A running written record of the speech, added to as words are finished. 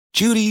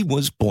Judy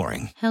was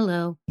boring.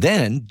 Hello.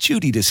 Then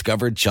Judy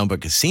discovered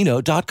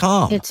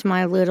ChumbaCasino.com. It's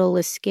my little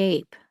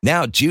escape.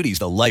 Now Judy's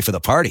the life of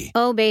the party.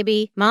 Oh,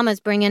 baby, mama's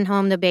bringing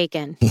home the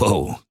bacon.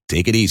 Whoa,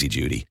 take it easy,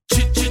 Judy.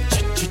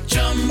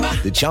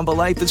 The Chumba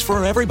life is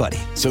for everybody.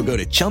 So go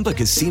to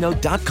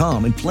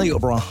ChumbaCasino.com and play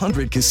over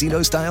 100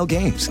 casino-style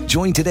games.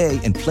 Join today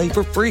and play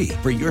for free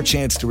for your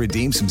chance to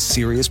redeem some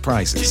serious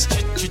prizes.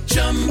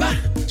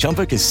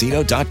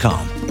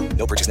 ChumbaCasino.com.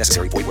 No purchase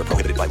necessary. Void where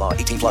prohibited by law.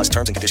 18 plus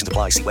terms and conditions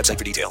apply. See website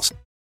for details.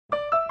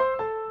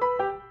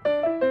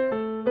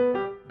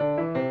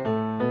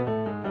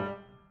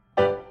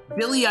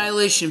 Billie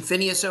Eilish and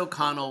Finneas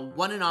O'Connell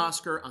won an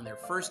Oscar on their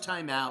first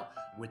time out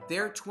with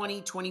their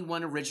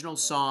 2021 original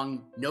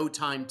song, No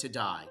Time to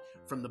Die,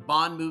 from the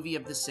Bond movie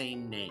of the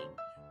same name.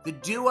 The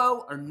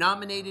duo are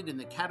nominated in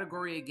the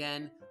category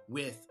again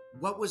with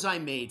What Was I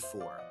Made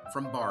For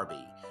from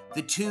Barbie,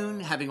 the tune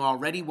having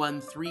already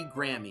won 3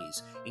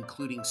 Grammys,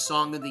 including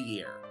Song of the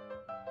Year.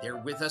 They're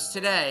with us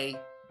today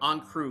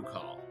on Crew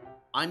Call.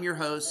 I'm your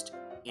host,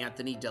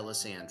 Anthony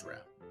D'Alessandro.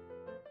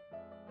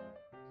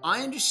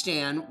 I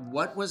understand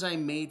What Was I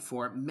Made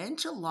For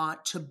meant a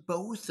lot to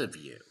both of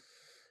you.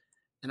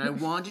 And I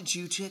wanted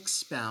you to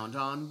expound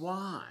on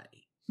why.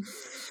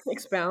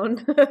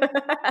 Expound?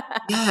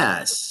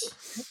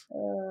 Yes.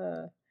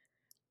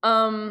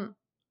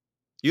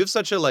 You have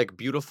such a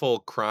beautiful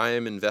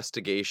crime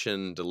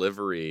investigation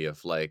delivery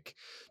of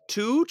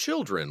 2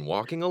 children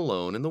walking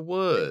alone in the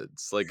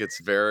woods. It's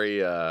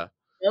very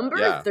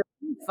Number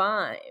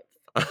 35.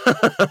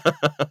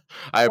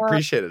 I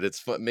appreciate it. It's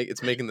fun.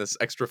 It's making this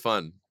extra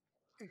fun.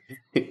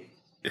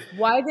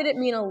 Why did it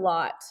mean a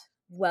lot?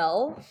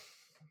 Well,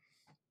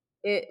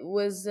 it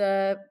was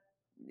a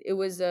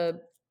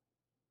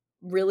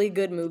really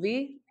good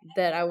movie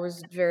that I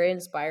was very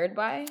inspired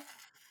by,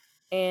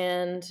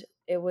 and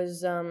it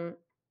was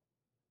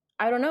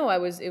I don't know, it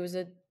was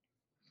a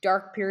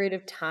dark period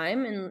of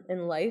time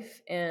in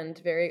life, and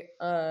very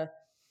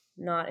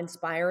not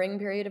inspiring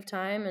period of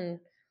time, and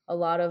a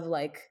lot of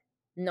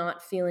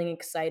not feeling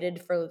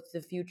excited for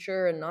the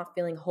future and not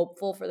feeling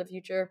hopeful for the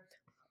future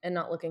and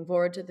not looking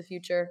forward to the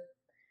future.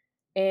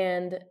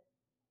 And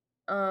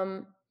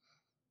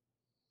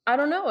I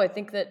don't know, I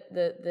think that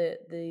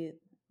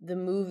the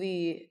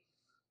movie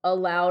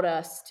allowed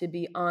us to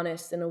be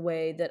honest in a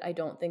way that I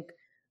don't think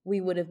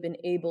we would have been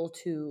able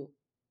to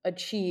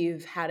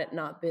achieve had it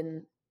not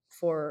been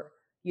for,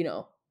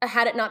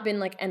 had it not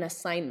been an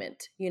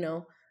assignment,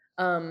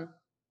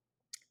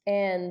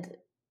 and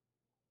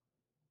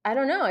I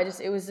don't know,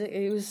 it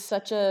was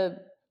such a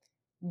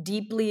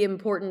deeply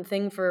important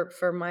thing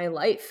for my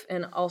life,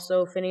 and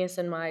also Phineas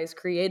and Mai's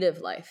creative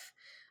life.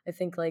 I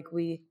think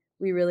we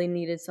really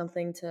needed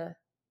something to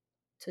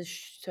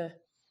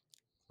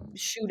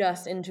shoot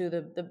us into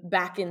the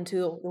back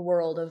into the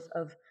world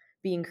of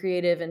being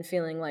creative and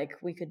feeling like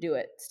we could do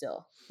it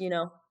still,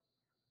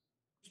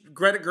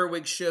 Greta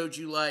Gerwig showed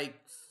you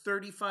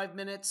 35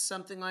 minutes,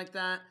 something like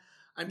that.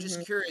 I'm just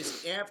Mhm.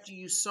 curious, after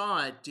you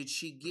saw it, did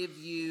she give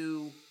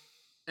you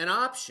an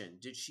option?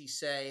 Did she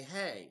say,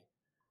 hey,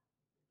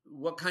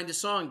 what kind of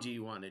song do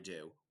you want to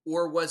do?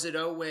 Or was it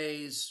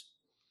always,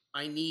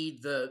 I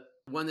need the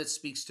one that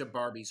speaks to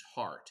Barbie's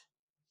heart?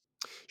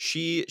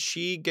 She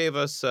gave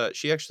us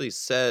she actually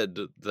said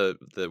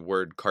the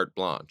word carte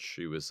blanche.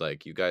 She was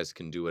like, you guys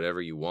can do whatever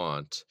you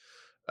want.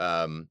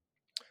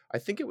 I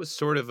think it was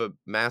sort of a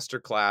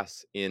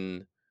masterclass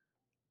in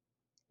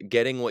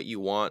getting what you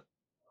want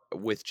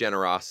with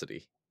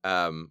generosity.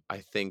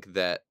 I think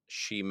that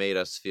she made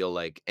us feel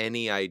like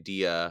any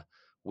idea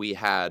we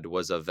had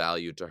was of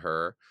value to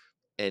her.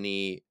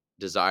 Any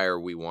desire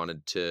we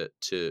wanted to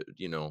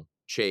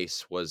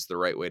chase was the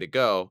right way to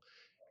go.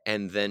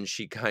 And then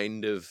she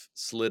kind of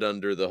slid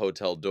under the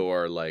hotel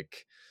door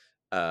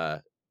uh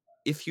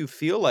if you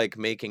feel like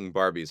making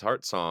Barbie's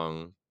heart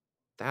song,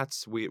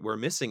 we're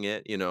missing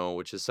it,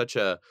 which is such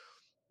a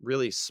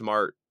really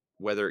smart,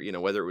 whether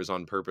it was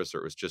on purpose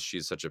or it was just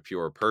she's such a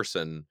pure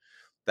person.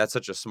 That's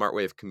such a smart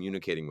way of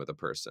communicating with a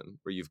person,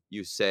 where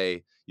you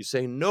say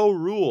no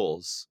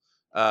rules.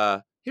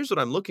 Here's what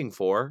I'm looking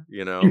for,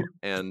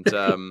 and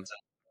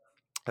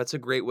that's a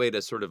great way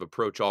to sort of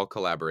approach all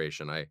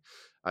collaboration.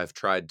 I've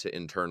tried to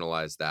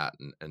internalize that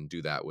and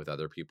do that with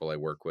other people I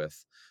work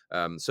with.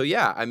 So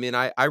yeah, I mean,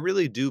 I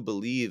really do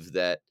believe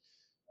that,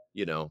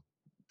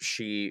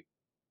 she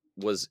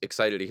was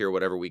excited to hear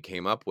whatever we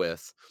came up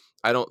with.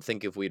 I don't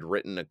think if we'd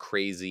written a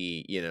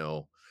crazy,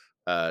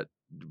 uh,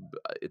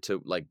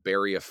 to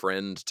bury a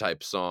friend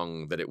type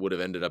song, that it would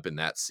have ended up in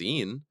that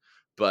scene.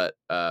 But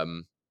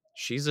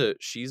she's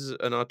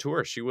an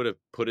auteur. She would have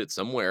put it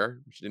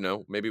somewhere.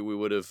 Maybe we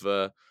would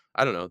have.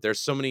 I don't know. There's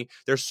so many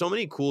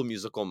cool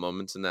musical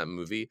moments in that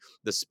movie.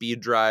 The Speed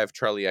Drive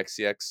Charlie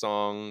XCX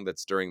song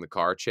that's during the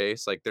car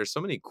chase. There's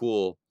so many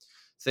cool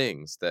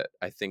things that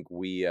I think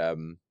we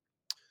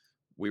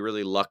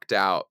really lucked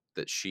out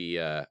that she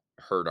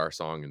heard our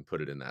song and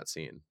put it in that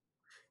scene.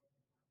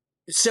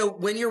 So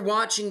when you're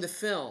watching the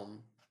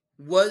film,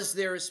 was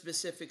there a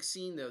specific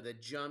scene though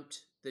that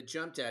jumped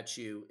at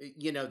you,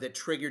 that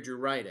triggered your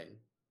writing?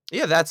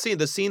 Yeah, that scene,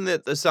 the scene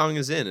that the song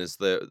is in, is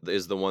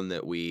the one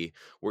that we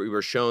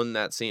were shown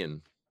that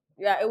scene.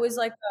 Yeah, it was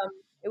like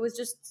it was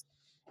just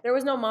there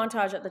was no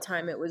montage at the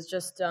time. It was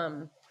just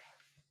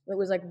it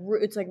was like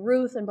it's like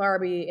Ruth and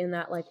Barbie in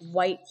that like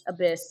white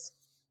abyss,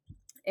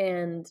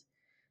 and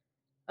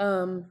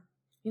um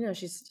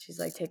she's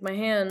like, take my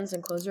hands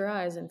and close your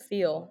eyes and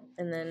feel,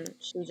 and then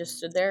she just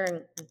stood there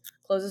and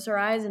closes her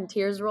eyes and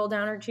tears roll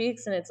down her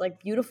cheeks, and it's like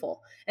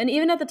beautiful. And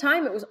even at the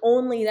time it was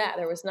only that,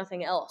 there was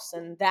nothing else,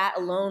 and that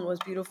alone was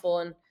beautiful,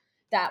 and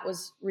that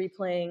was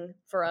replaying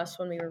for us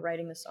when we were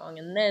writing the song.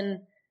 And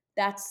then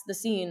that's the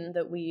scene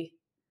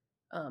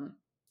um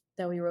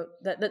that we wrote,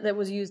 that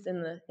was used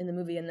in the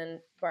movie, and then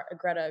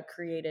Greta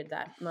created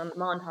that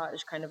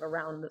montage kind of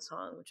around the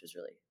song, which was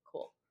really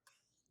cool.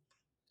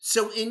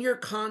 So in your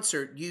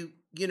concert,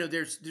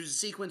 there's a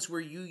sequence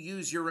where you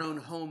use your own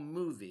home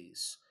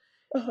movies,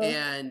 Uh-huh.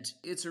 and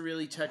it's a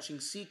really touching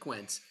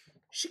sequence.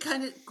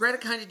 Greta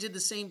kind of did the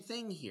same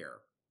thing here.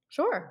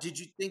 Sure. Did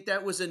you think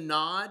that was a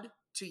nod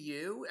to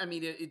you? I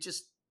mean,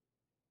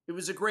 it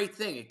was a great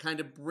thing. It kind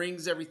of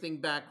brings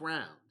everything back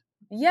round.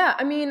 Yeah,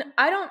 I mean,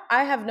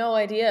 I have no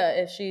idea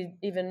if she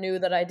even knew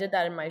that I did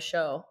that in my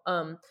show.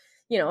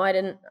 I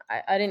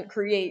didn't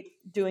create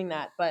doing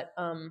that, but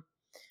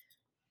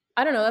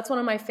I don't know, that's one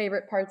of my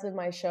favorite parts of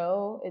my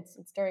show. It's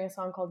during a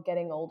song called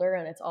Getting Older,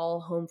 and it's all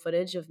home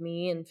footage of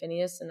me and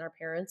Phineas and our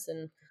parents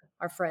and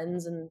our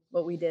friends and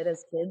what we did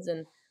as kids.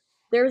 And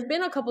there's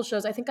been a couple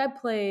shows. I think I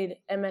played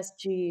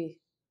MSG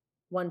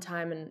one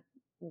time and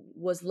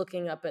was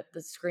looking up at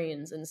the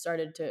screens and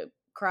started to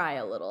cry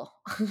a little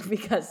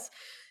because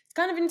it's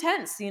kind of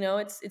intense.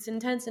 It's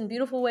intense in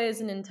beautiful ways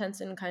and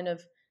intense in kind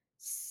of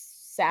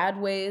sad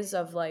ways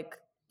of like,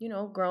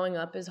 growing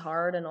up is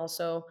hard, and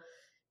also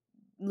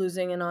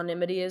losing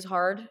anonymity is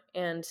hard,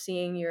 and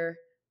seeing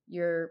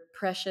your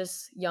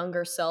precious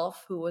younger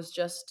self, who was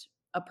just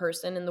a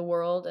person in the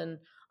world and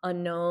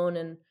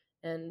unknown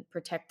and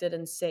protected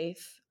and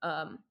safe,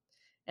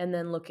 and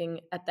then looking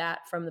at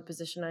that from the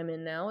position I'm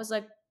in now is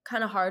like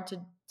kind of hard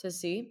to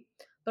see,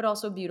 but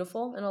also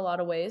beautiful in a lot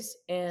of ways.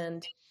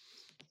 And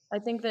I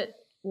think that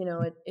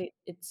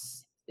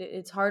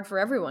it's hard for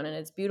everyone, and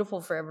it's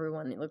beautiful for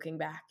everyone looking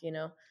back.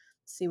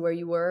 See where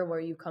you were, where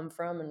you come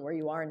from, and where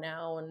you are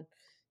now, and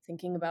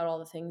thinking about all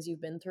the things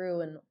you've been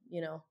through, and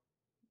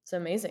it's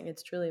amazing.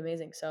 It's truly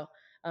amazing. So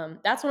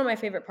that's one of my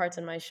favorite parts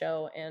in my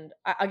show. And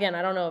again,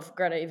 I don't know if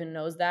Greta even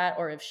knows that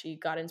or if she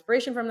got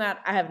inspiration from that.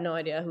 I have no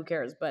idea. Who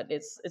cares? But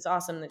it's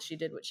awesome that she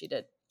did what she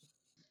did.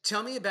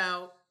 Tell me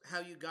about how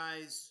you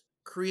guys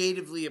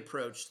creatively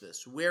approached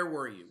this. Where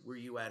were you? Were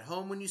you at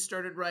home when you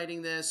started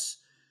writing this?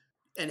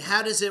 And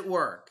how does it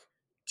work?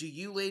 Do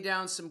you lay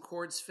down some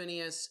chords,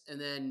 Phineas, and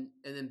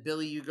then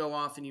Billie, you go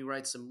off and you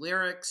write some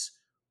lyrics,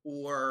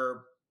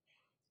 or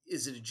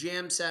is it a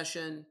jam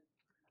session?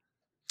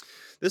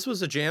 This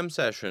was a jam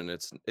session.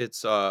 It's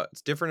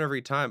different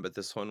every time, but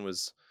this one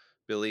was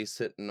Billy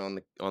sitting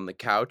on the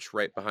couch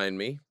right behind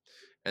me,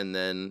 and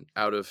then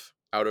out of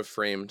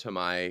frame to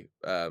my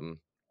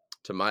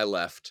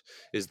left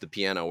is the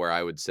piano where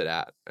I would sit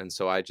at. And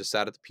so I just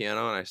sat at the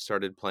piano and I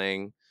started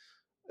playing.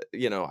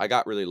 I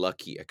got really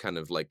lucky. I kind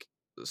of like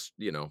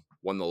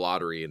won the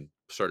lottery and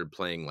started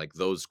playing like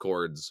those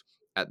chords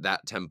at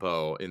that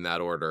tempo in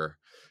that order.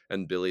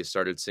 And Billy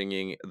started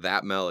singing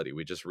that melody.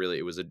 We just really,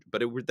 it was a,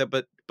 but it were that,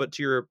 but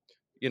to your,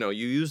 you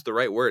use the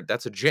right word.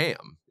 That's a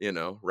jam,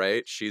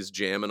 right? She's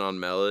jamming on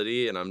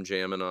melody and I'm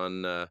jamming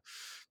on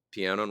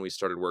piano, and we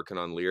started working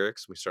on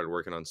lyrics. We started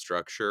working on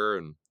structure,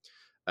 and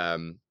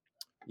um,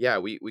 yeah,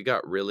 we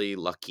got really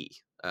lucky.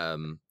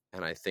 And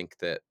I think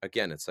that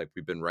again, it's like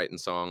we've been writing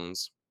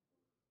songs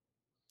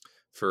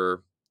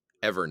for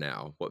ever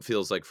now, what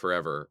feels like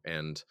forever,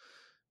 and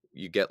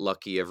you get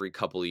lucky every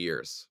couple of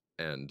years.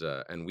 And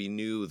we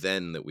knew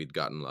then that we'd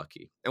gotten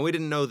lucky, and we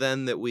didn't know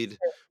then that we'd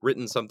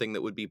written something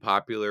that would be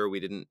popular. We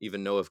didn't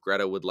even know if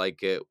Greta would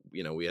like it.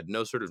 We had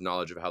no sort of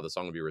knowledge of how the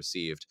song would be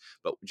received,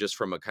 but just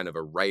from a kind of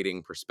a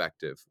writing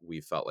perspective, we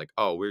felt like,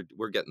 oh,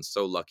 we're getting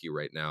so lucky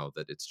right now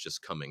that it's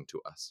just coming to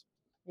us.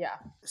 Yeah.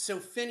 So,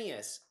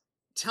 Phineas,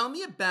 tell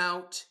me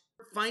about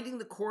finding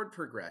the chord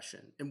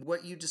progression and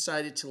what you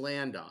decided to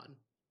land on.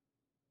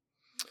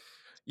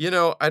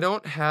 I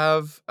don't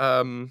have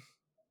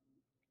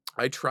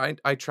I try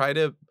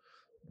to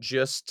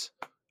just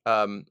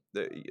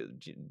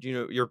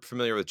you're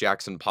familiar with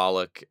Jackson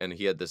Pollock, and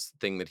he had this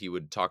thing that he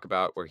would talk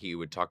about where he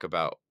would talk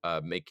about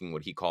making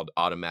what he called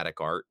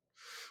automatic art,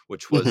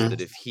 which was Hmm.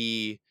 that if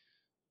he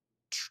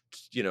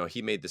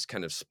made this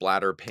kind of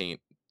splatter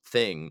paint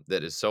thing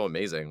that is so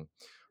amazing.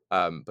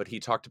 But he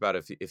talked about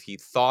if he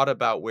thought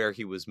about where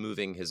he was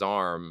moving his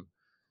arm,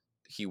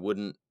 he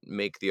wouldn't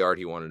make the art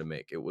he wanted to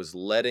make. It was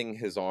letting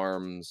his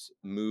arms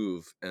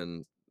move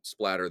and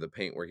splatter the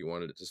paint where he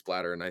wanted it to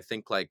splatter. And I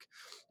think like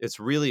it's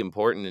really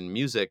important in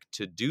music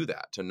to do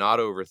that, to not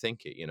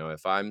overthink it.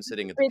 If I'm That's a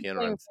sitting at the great piano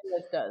and thing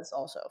Phineas does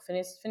also.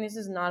 Phineas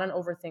is not an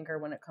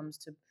overthinker when it comes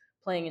to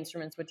playing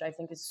instruments, which I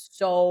think is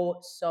so,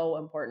 so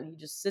important. He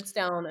just sits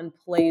down and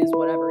plays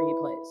whatever he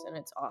plays, and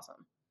it's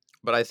awesome.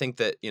 but I think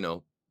that,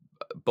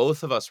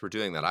 both of us were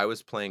doing that. I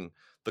was playing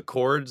the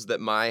chords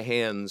that my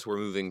hands were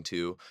moving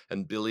to,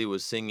 and Billie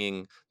was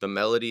singing the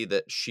melody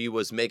that she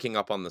was making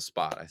up on the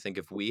spot. I think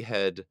if we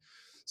had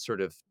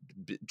sort of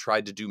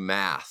tried to do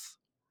math,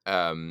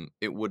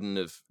 it wouldn't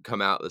have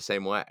come out the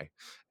same way.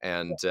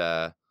 And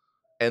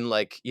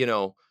like,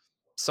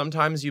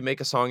 sometimes you make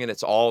a song and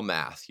it's all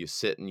math. You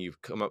sit and you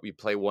come up, you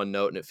play one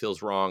note and it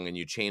feels wrong, and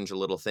you change a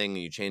little thing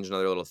and you change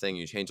another little thing, and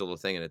you change a little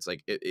thing, and it's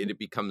like it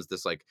becomes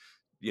this like,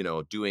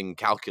 doing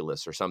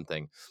calculus or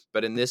something.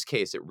 But in this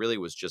case, it really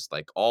was just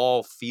like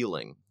all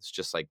feeling. It's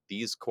just like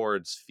these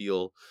chords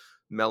feel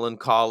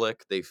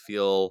melancholic, they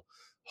feel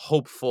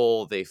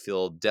hopeful, they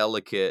feel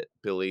delicate.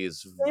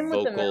 Billie's Same with the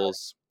melody.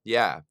 vocals,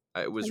 yeah,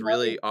 it The was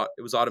melodies, really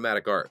it was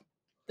automatic art.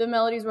 the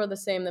melodies were the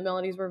same. The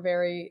melodies were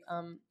very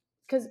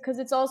because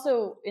it's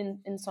also in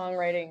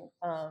songwriting,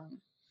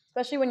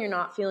 especially when you're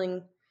not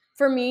feeling.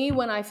 For me,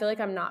 when I feel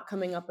like I'm not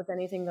coming up with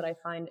anything that I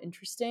find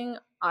interesting,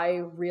 I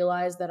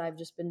realize that I've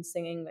just been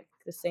singing like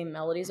the same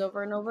melodies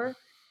over and over.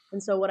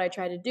 And so what I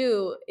try to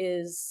do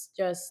is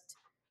just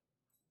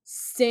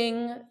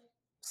sing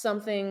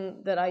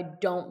something that I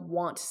don't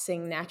want to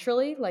sing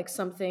naturally, like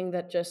something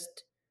that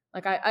just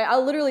like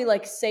I'll literally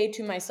like say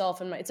to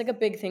myself, and it's like a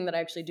big thing that I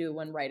actually do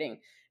when writing,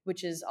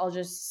 which is I'll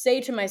just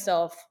say to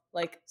myself,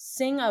 like,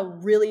 sing a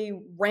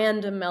really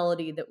random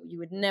melody that you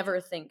would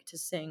never think to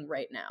sing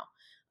right now.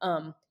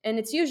 And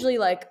it's usually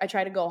like I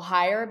try to go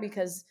higher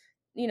because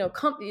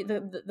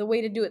the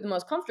way to do it the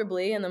most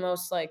comfortably and the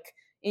most like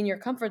in your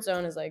comfort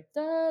zone is like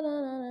da, da, da,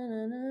 da,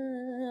 da,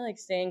 da, like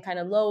staying kind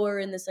of lower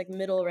in this like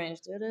middle range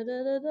da, da,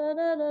 da, da, da,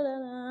 da, da,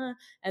 da.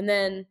 And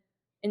then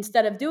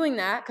instead of doing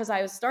that, because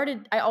I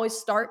always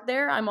start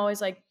there, I'm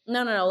always like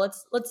no,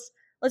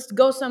 let's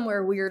go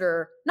somewhere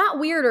weirder, not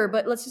weirder,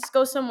 but let's just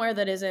go somewhere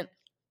that isn't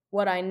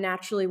what I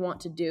naturally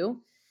want to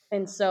do.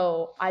 And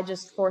so I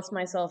just force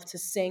myself to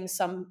sing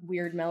some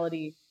weird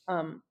melody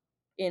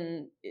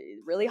in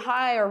really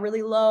high or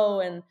really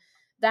low, and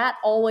that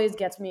always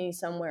gets me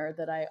somewhere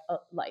that I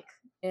like.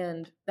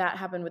 And that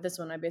happened with this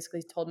one. I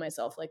basically told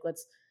myself like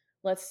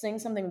let's sing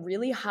something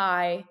really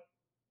high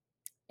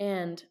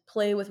and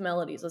play with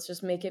melodies. Let's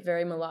just make it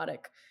very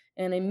melodic.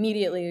 And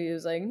immediately it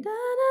was like da,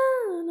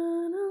 da, da,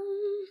 da,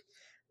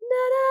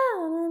 da,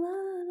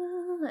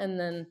 da, da, and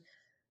then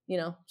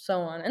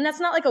so on. And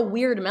that's not like a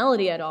weird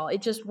melody at all. It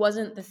just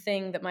wasn't the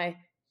thing that I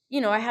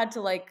had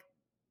to like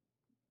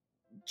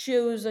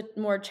choose a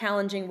more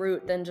challenging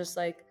route than just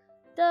like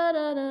da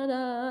da da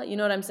da. You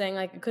know what I'm saying?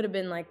 Like it could have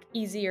been like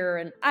easier,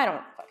 and I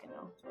don't fucking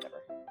know. Whatever.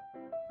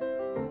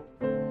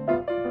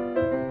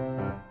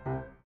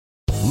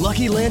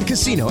 Lucky Land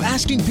Casino,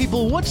 asking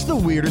people, what's the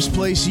weirdest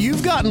place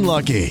you've gotten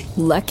lucky?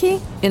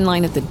 Lucky? In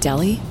line at the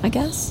deli, I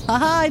guess?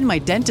 Aha, in my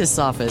dentist's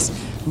office.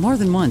 More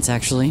than once,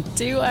 actually.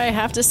 Do I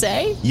have to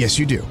say? Yes,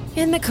 you do.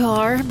 In the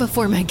car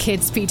before my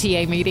kids'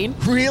 PTA meeting.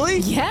 Really?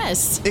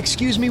 Yes.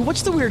 Excuse me,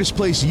 what's the weirdest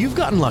place you've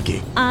gotten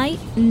lucky? I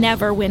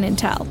never win and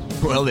tell.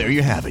 Well, there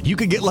you have it. You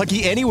can get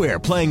lucky anywhere,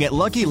 playing at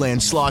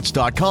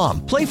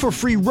LuckyLandSlots.com. Play for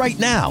free right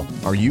now.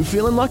 Are you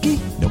feeling lucky?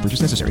 No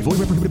purchase necessary. Void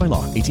where prohibited by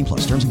law. 18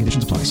 plus. Terms and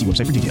conditions apply. See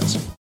website for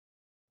details.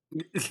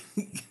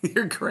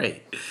 You're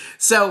great.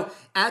 So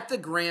at the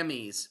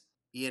Grammys,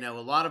 a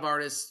lot of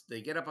artists,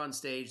 they get up on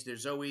stage.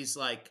 There's always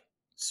like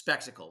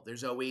spectacle.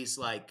 There's always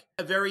like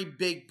a very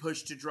big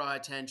push to draw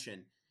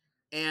attention.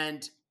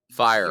 And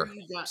Fire,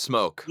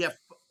 smoke. Yeah,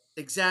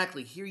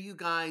 exactly. Here you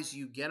guys,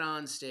 you get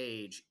on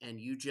stage and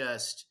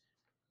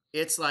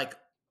it's like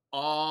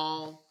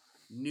all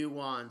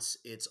nuance.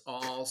 It's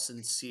all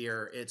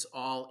sincere. It's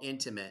all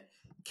intimate.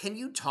 Can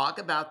you talk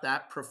about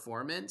that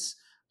performance?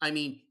 I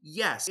mean,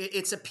 yes,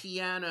 it's a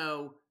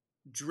piano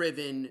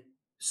driven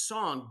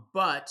song,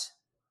 but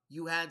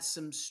you had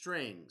some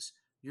strings.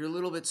 You're a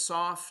little bit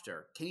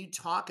softer. Can you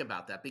talk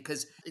about that?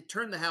 Because it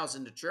turned the house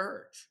into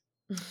church.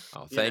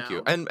 Oh, thank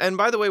you. And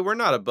by the way, we're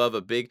not above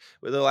a big.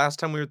 The last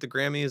time we were at the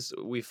Grammys,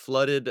 we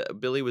flooded.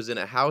 Billie was in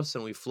a house,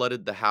 and we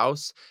flooded the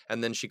house.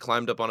 And then she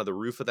climbed up onto the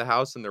roof of the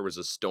house, and there was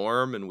a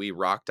storm, and we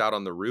rocked out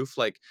on the roof.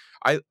 Like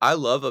I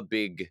love a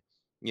big,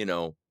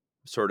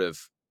 sort of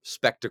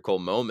spectacle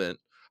moment.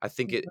 I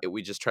think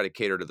we just try to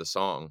cater to the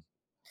song.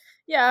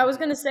 Yeah, I was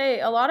gonna say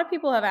a lot of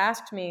people have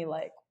asked me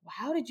like,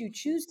 how did you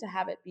choose to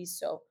have it be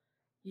so,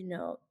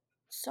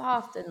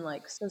 soft and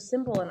like so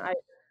simple? And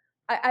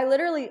I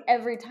literally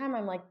every time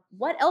I'm like,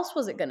 what else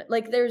was it gonna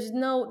like?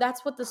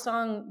 That's what the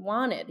song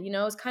wanted.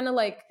 It's kind of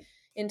like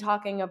in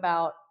talking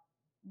about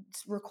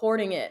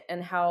recording it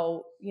and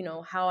how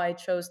I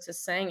chose to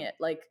sing it.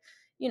 Like,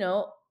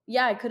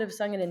 yeah, I could have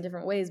sung it in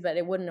different ways, but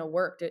it wouldn't have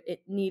worked. It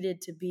needed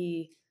to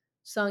be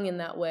sung in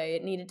that way.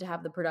 It needed to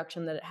have the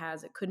production that it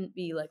has. It couldn't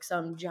be like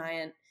some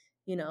giant,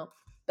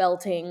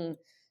 belting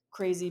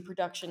crazy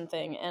production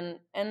thing. And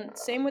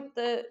same with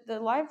the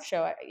live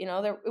show.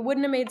 It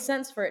wouldn't have made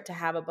sense for it to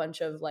have a bunch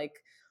of like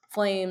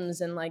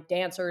flames and like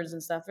dancers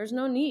and stuff. There's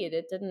no need.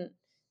 It didn't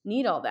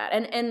need all that.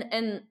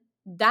 And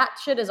that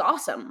shit is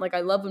awesome. Like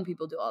I love when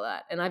people do all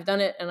that, and I've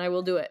done it and I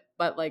will do it.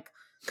 But like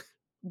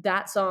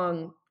that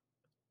song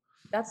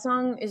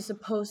is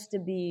supposed to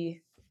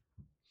be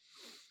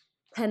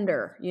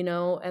tender,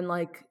 and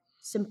like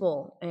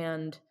simple,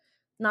 and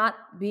not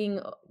being,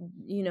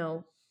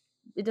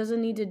 it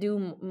doesn't need to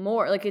do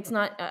more. Like, it's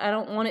not, I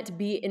don't want it to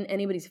be in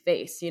anybody's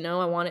face,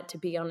 I want it to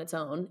be on its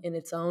own, in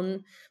its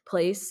own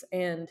place,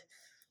 and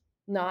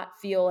not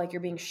feel like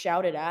you're being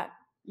shouted at.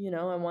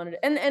 I wanted,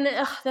 and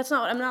that's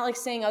not, I'm not like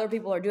saying other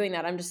people are doing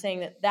that. I'm just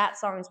saying that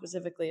song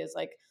specifically is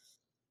like,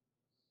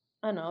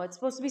 I don't know, it's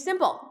supposed to be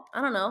simple.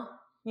 I don't know,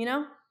 you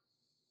know?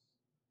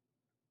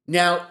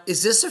 Now,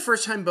 is this the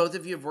first time both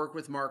of you have worked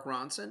with Mark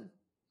Ronson?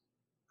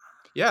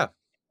 Yeah.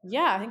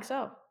 Yeah, I think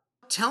so.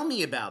 Tell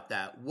me about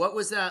that. What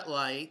was that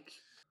like,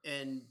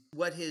 and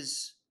what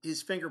his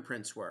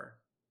fingerprints were?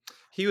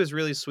 He was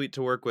really sweet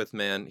to work with,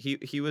 man.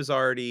 He was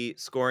already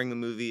scoring the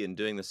movie and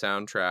doing the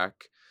soundtrack.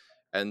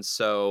 And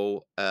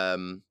so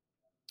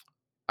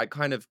I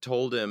kind of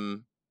told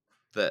him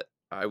that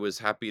I was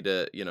happy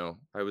to,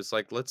 I was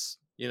like, let's,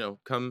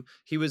 come.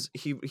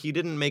 He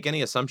didn't make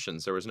any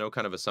assumptions. There was no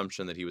kind of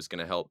assumption that he was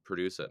going to help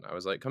produce it. I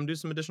was like, come do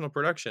some additional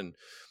production.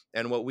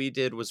 And what we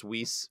did was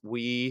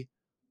we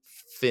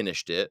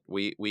finished it.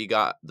 We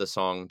got the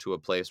song to a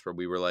place where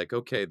we were like,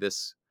 okay,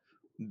 this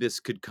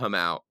could come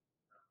out.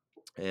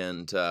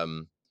 And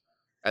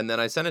then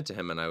I sent it to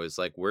him and I was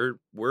like,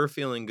 we're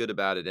feeling good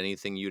about it.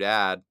 Anything you'd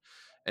add?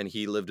 And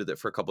he lived with it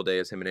for a couple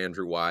days, him and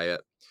Andrew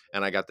Wyatt.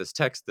 And I got this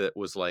text that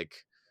was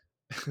like,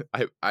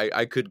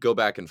 I could go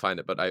back and find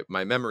it, but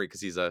my memory,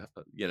 because he's a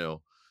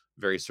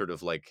very sort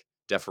of like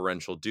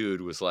deferential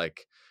dude, was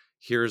like,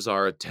 here's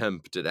our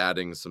attempt at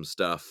adding some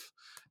stuff.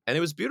 And it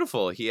was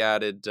beautiful. He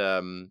added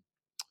He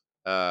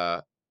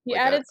like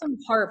added some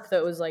harp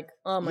that was like,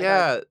 oh my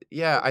god.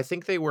 yeah. I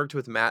think they worked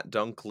with Matt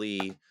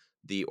Dunkley,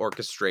 the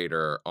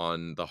orchestrator,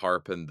 on the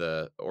harp and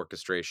the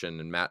orchestration,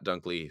 and Matt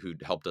Dunkley, who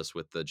helped us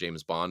with the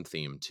James Bond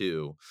theme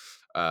too.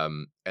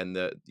 And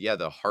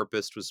the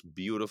harpist was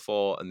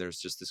beautiful, and there's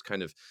just this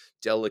kind of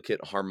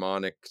delicate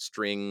harmonic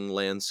string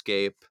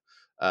landscape.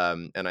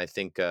 And I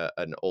think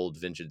an old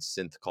vintage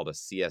synth called a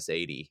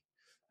CS80.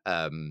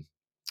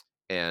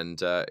 And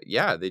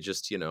they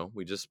just,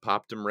 we just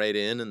popped them right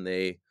in, and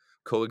they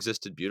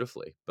coexisted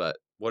beautifully. But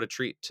what a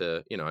treat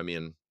to,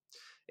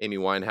 Amy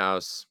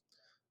Winehouse,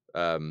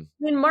 I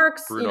mean,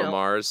 Mark's, Bruno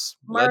Mars,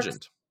 Mark's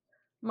legend.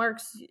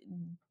 Mark's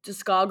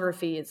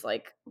discography is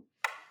like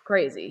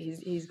crazy.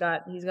 He's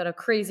got a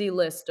crazy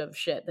list of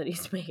shit that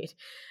he's made,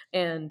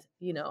 and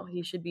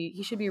he should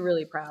be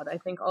really proud. I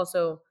think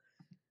also,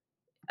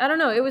 I don't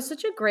know, it was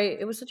such a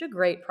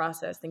great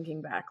process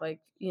thinking back. Like,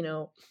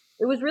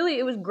 it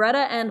was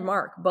Greta and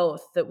Mark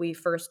both that we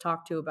first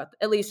talked to about,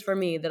 at least for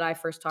me, that I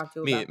first talked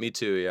to about. Me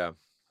too. Yeah.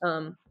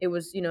 It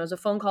was, it was a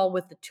phone call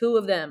with the two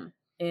of them,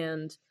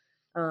 and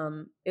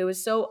it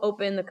was so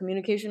open. The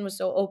communication was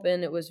so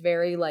open. It was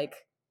very like,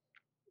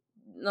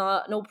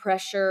 no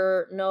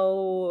pressure,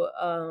 no,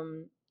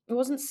 it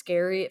wasn't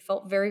scary. It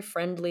felt very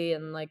friendly,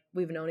 and like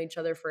we've known each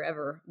other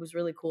forever. It was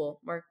really cool.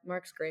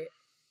 Mark's great.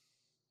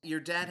 Your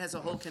dad has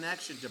a whole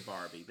connection to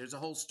Barbie. There's a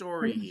whole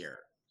story here.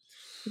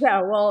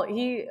 Yeah, well,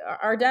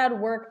 our dad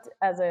worked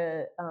as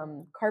a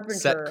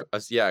carpenter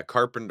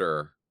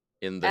Carpenter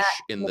in the at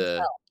in Mattel,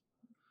 the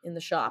in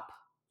the shop.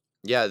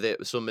 yeah.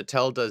 So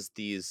Mattel does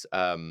these.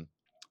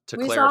 To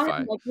We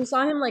clarify,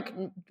 saw him like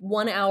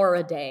 1 hour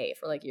a day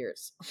for like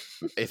years.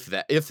 if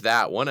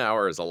that 1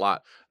 hour is a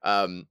lot.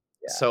 Yeah.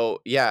 So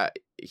yeah,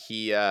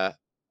 he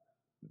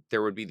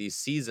there would be these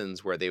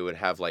seasons where they would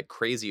have like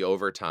crazy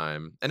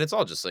overtime, and it's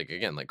all just like,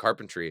 again, like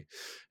carpentry,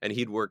 and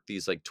he'd work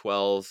these like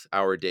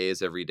 12-hour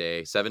days every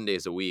day, 7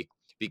 days a week,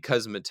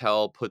 because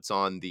Mattel puts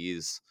on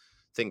these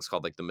things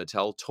called like the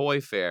Mattel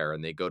Toy Fair,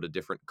 and they go to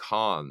different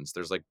cons.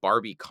 There's like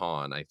Barbie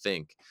Con, I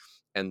think.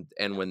 And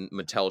when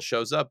Mattel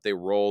shows up, they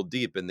roll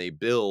deep and they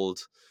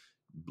build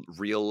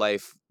real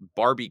life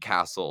Barbie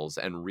castles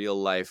and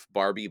real life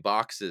Barbie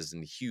boxes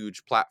and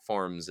huge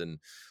platforms and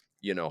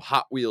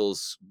Hot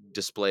Wheels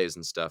displays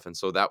and stuff. And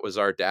so that was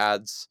our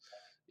dad's,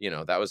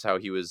 that was how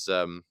he was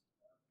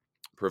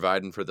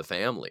providing for the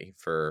family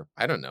for,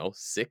 I don't know,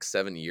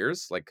 6-7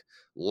 years, like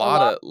A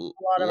lot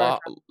of our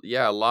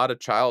a lot of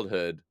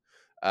childhood.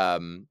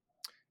 And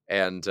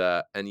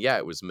yeah,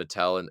 it was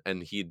Mattel,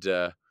 and he'd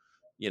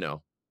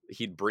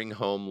he'd bring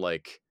home,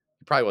 like,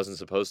 he probably wasn't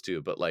supposed to,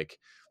 but like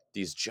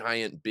these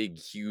giant, big,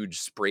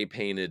 huge spray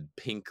painted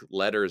pink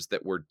letters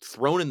that were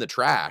thrown in the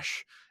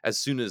trash as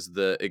soon as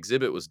the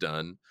exhibit was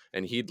done.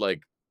 And he'd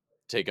like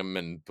take them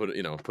and put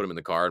them in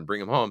the car and bring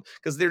them home,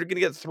 because they're going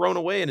to get thrown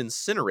away and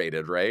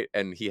incinerated. Right.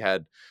 And he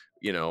had,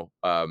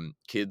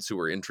 kids who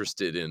were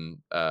interested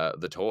in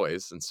the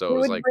toys. And so He it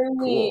was would like,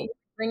 cool.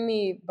 bring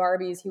me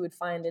Barbies he would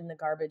find in the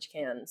garbage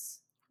cans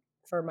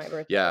for my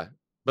birthday. Yeah.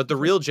 But the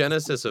real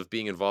genesis of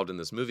being involved in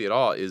this movie at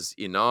all is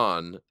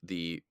Inan,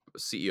 the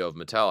CEO of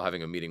Mattel,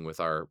 having a meeting with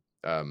our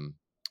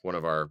one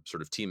of our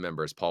sort of team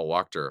members, Paul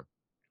Wachter.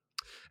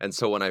 And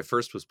so when I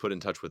first was put in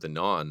touch with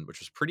Inan,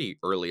 which was pretty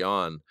early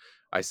on,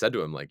 I said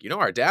to him, like,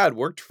 our dad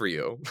worked for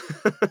you.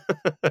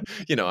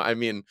 I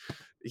mean,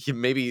 he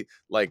maybe,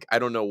 like, I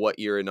don't know what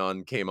year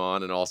Inan came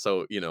on, and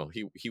also,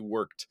 he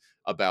worked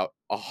about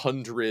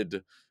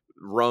 100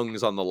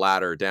 rungs on the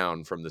ladder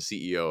down from the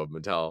CEO of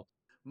Mattel.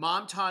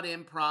 Mom taught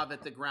improv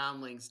at the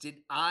Groundlings.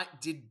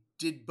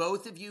 Did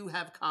both of you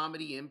have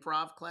comedy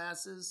improv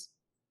classes?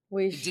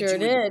 We And sure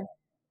did.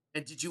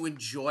 And did you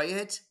enjoy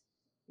it?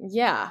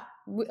 Yeah.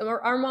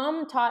 Our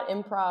mom taught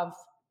improv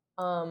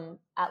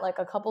at like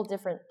a couple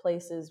different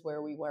places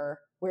where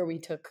we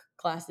took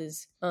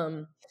classes.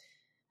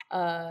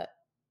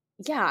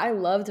 Yeah, I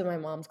loved my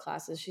mom's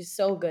classes. She's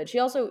so good. She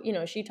also,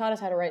 she taught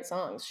us how to write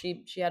songs.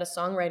 She had a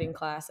songwriting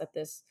class at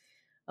this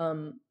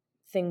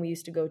thing we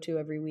used to go to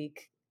every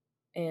week.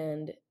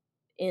 And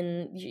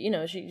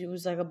it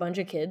was like a bunch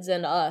of kids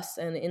and us,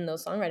 and in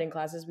those songwriting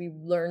classes we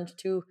learned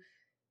to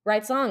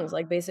write songs,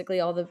 like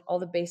basically all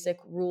the basic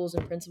rules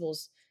and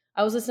principles.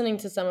 I was listening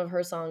to some of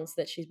her songs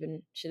that she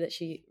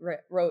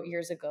wrote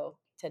years ago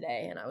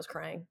today, and I was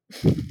crying.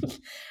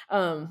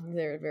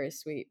 They're very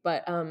sweet,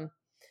 but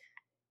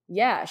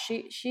yeah,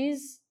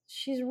 she's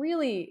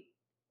really,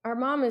 our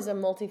mom is a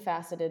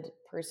multifaceted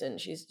person.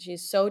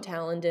 She's so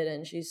talented,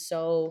 and she's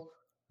so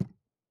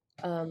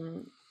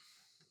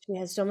she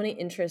has so many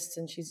interests,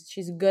 and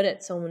she's good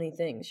at so many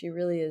things. She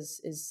really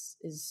is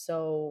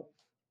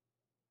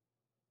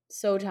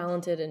so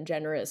talented and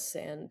generous,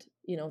 and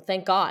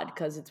thank God,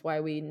 because it's why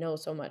we know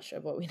so much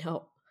of what we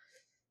know.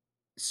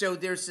 So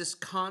there's this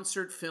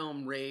concert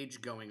film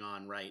rage going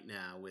on right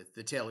now with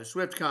the Taylor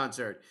Swift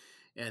concert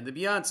and the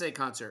Beyonce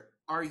concert.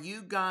 Are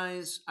you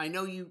guys, I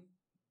know you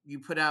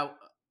put out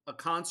a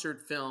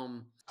concert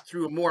film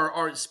through a more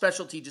art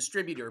specialty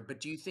distributor,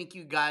 but do you think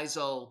you guys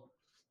will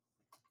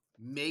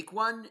make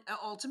one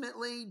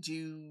ultimately?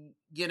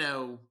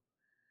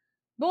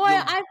 Boy,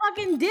 I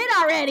fucking did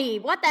already.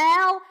 What the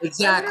hell?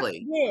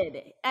 Exactly.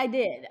 I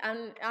did.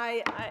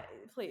 I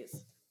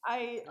please.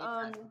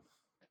 Also,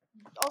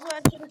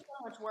 that shit is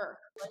so much work.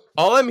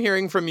 All I'm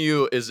hearing from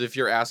you is if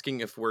you're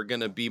asking if we're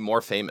going to be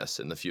more famous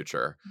in the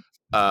future.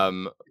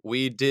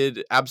 We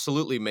did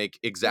absolutely make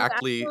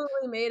exactly.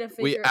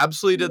 We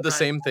absolutely did the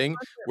same thing.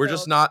 We're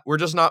just not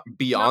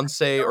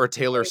Beyonce or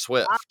Taylor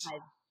Swift.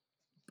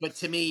 But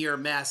to me, you're a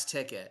mass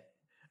ticket.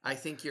 I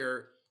think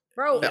you're.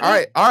 Bro, all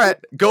right.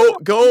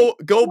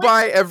 Go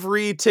buy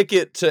every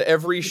ticket to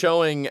every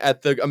showing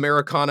at the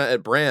Americana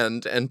at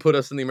Brand and put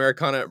us in the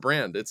Americana at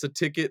Brand. It's a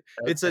ticket.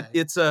 Okay.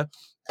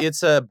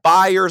 It's a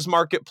buyer's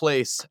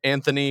marketplace,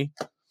 Anthony.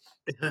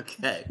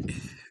 Okay.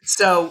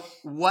 So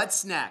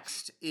what's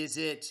next?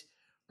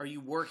 Are you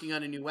working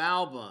on a new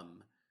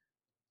album?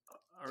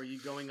 Are you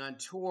going on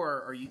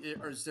tour? Or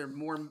is there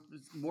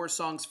more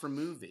songs for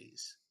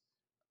movies?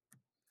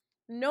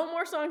 No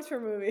more songs for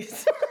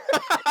movies.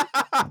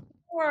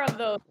 More of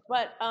those,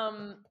 but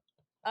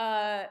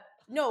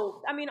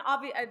no. I mean,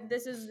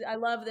 I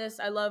love this.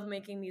 I love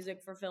making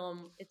music for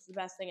film. It's the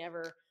best thing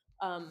ever.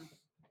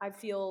 I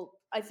feel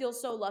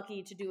so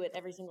lucky to do it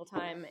every single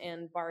time,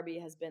 and Barbie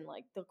has been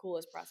like the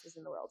coolest process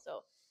in the world. So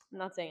I'm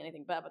not saying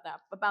anything bad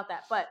about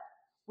that. But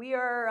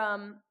we're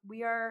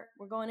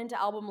going into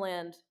album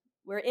land.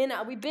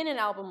 We've been in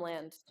album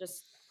land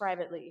just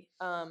privately.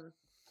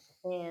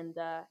 And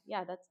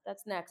yeah,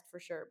 that's next for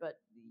sure. But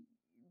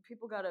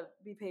people gotta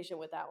be patient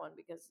with that one,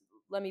 because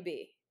let me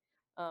be.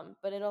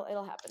 But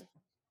it'll happen.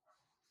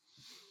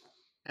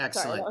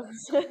 Excellent.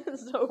 Sorry, that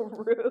was so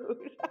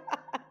rude.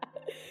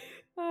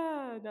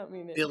 Don't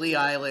mean it. Billie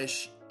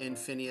Eilish and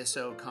Finneas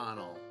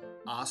O'Connell,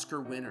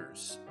 Oscar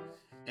winners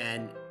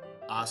and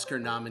Oscar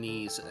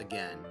nominees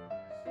again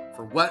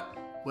for What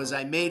Was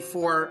I Made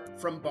For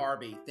from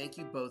Barbie. Thank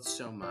you both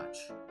so much.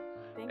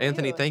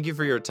 Anthony, thank you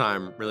for your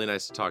time. Really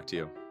nice to talk to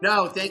you.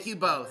 No, thank you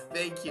both.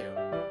 Thank you.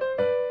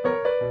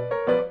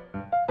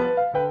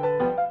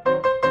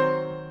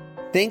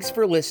 Thanks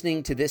for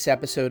listening to this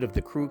episode of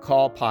the Crew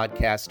Call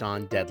podcast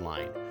on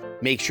Deadline.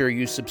 Make sure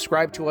you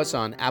subscribe to us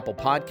on Apple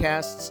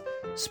Podcasts,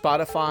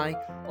 Spotify,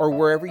 or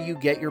wherever you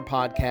get your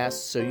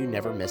podcasts so you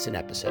never miss an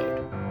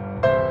episode.